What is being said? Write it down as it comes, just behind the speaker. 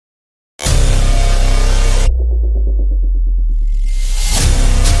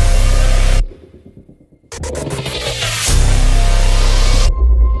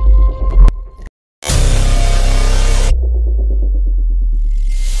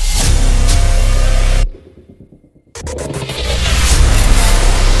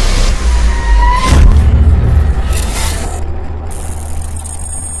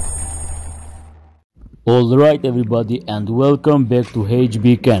Alright everybody, and welcome back to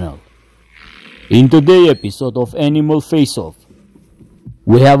HB Channel. In today's episode of Animal Face Off,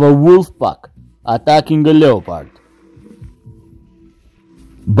 we have a wolf pack attacking a leopard.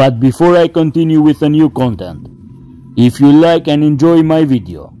 But before I continue with the new content, if you like and enjoy my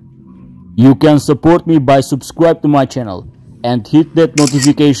video, you can support me by subscribe to my channel and hit that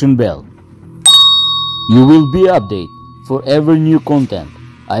notification bell. You will be updated for every new content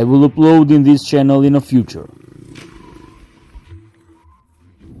I will upload in this channel in the future.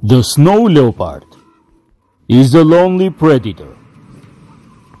 The snow leopard is a lonely predator.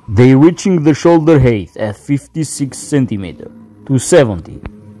 They reaching the shoulder height at 56 cm to 70.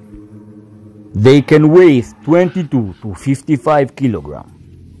 They can weigh 22 to 55 kg.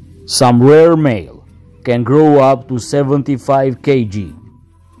 Some rare male can grow up to 75 kg.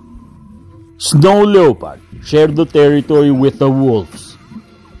 Snow leopard share the territory with the wolves,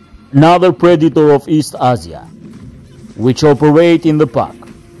 another predator of East Asia, which operate in the pack.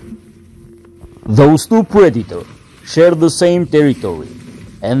 Those two predators share the same territory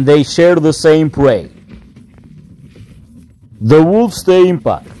and they share the same prey. The wolves stay in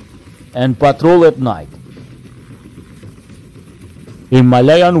pack and patrol at night.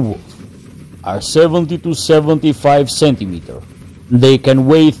 Himalayan wolves are 70 to 75 cm. They can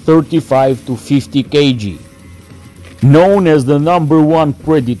weigh 35 to 50 kg. Known as the #1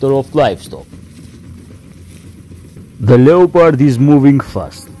 predator of livestock. The leopard is moving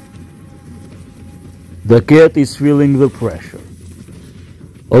fast. The cat is feeling the pressure.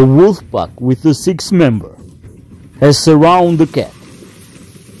 A wolf pack with a 6-member has surrounded the cat.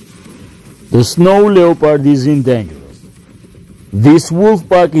 The snow leopard is in danger. This wolf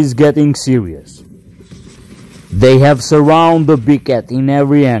pack is getting serious. They have surrounded the big cat in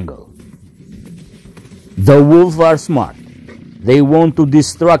every angle. The wolves are smart. They want to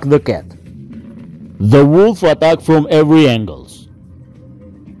distract the cat. The wolf attack from every angle.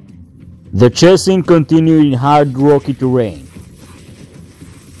 The chasing continues in hard rocky terrain.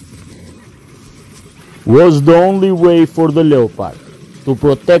 Was the only way for the leopard to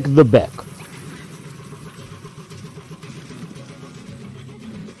protect the back.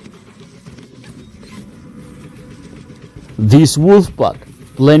 This wolf pack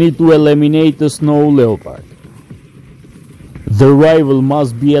planned to eliminate the snow leopard. The rival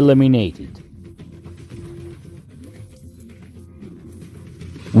must be eliminated.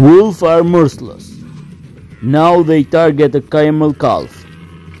 Wolves are merciless. Now they target a camel calf.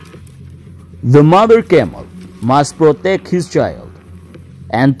 The mother camel must protect his child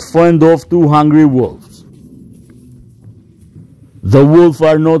and fend off two hungry wolves. The wolves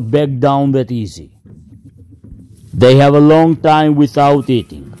are not back down that easy. They have a long time without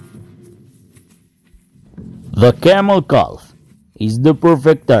eating. The camel calf is the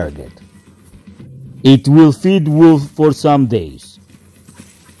perfect target. It will feed wolf for some days,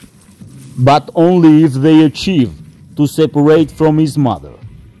 but only if they achieve to separate from his mother.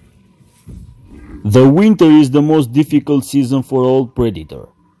 The winter is the most difficult season for all predator,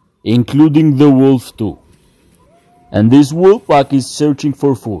 including the wolf too. And this wolf pack is searching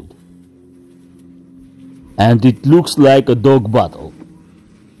for food. And it looks like a dog battle.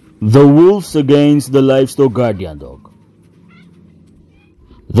 The wolves against the livestock guardian dog.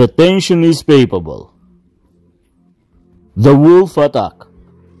 The tension is palpable. The wolf attack.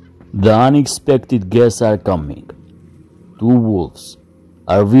 The unexpected guests are coming. Two wolves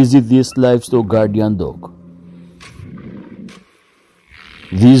are visit this livestock guardian dog.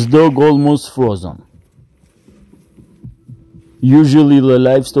 This dog almost frozen. Usually the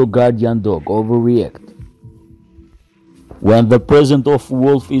livestock guardian dog overreact when the presence of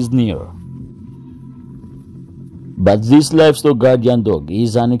wolf is near. But this livestock guardian dog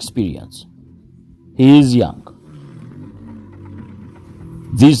is inexperienced. He is young.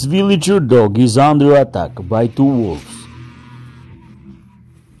 This villager dog is under attack by two wolves.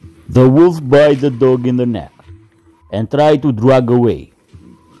 The wolf bite the dog in the neck and try to drag away.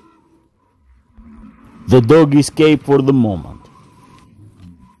 The dog escaped for the moment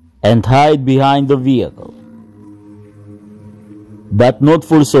and hide behind the vehicle. But not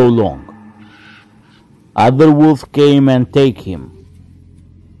for so long. Other wolves came and take him.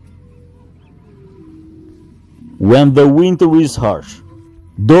 When the winter is harsh,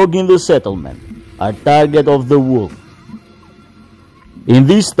 dogs in the settlement are target of the wolf. In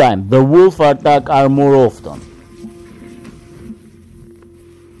this time, the wolf attack are more often.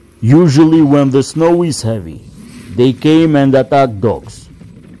 Usually when the snow is heavy, they came and attack dogs.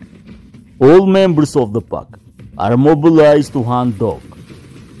 All members of the pack are mobilized to hunt dog.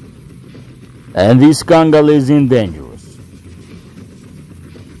 And this kangal is in dangerous.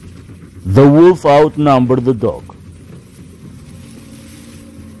 The wolf outnumbered the dog.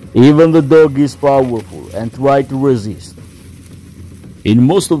 Even the dog is powerful and tried to resist. In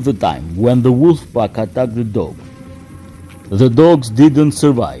most of the time, when the wolf pack attacked the dogs didn't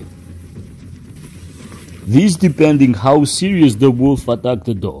survive. This depending how serious the wolf attacked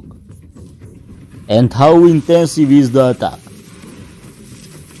the dog and how intensive is the attack.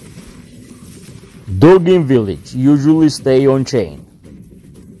 Dog in village usually stay on chain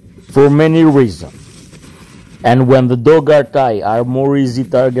for many reasons, and when the dog are tied are more easy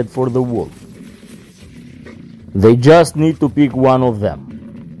target for the wolf. They just need to pick one of them.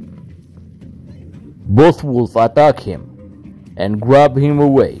 Both wolves attack him and grab him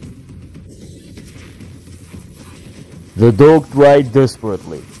away. The dog tried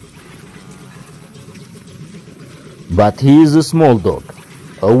desperately, but he is a small dog,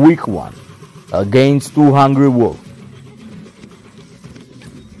 a weak one, against two hungry wolves.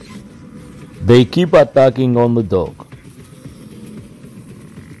 They keep attacking on the dog.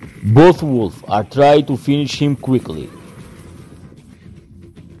 Both wolves are trying to finish him quickly.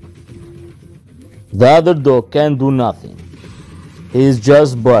 The other dog can't do nothing. He is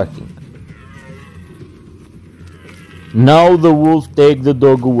just barking. Now the wolf takes the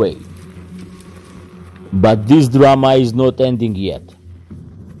dog away. But this drama is not ending yet.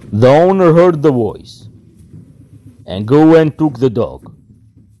 The owner heard the voice and go and took the dog.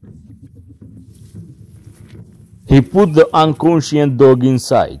 He put the unconscious dog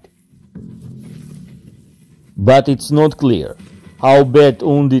inside. But it's not clear how bad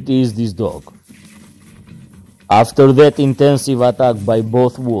wounded is this dog. After that intensive attack by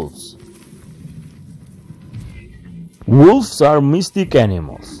both wolves. Wolves are mystic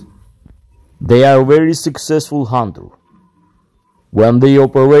animals. They are very successful hunters when they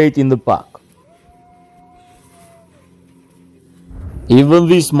operate in the pack. Even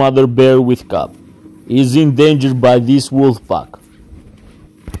this mother bear with cub is endangered by this wolf pack.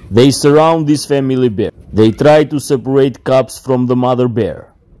 They surround this family bear. They try to separate cubs from the mother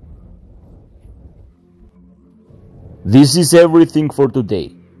bear. This is everything for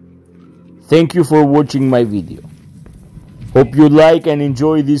today. Thank you for watching my video. Hope you like and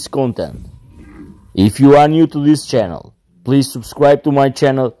enjoy this content. If you are new to this channel, please subscribe to my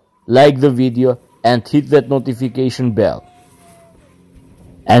channel, like the video and hit that notification bell.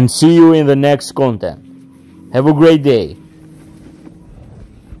 And see you in the next content. Have a great day.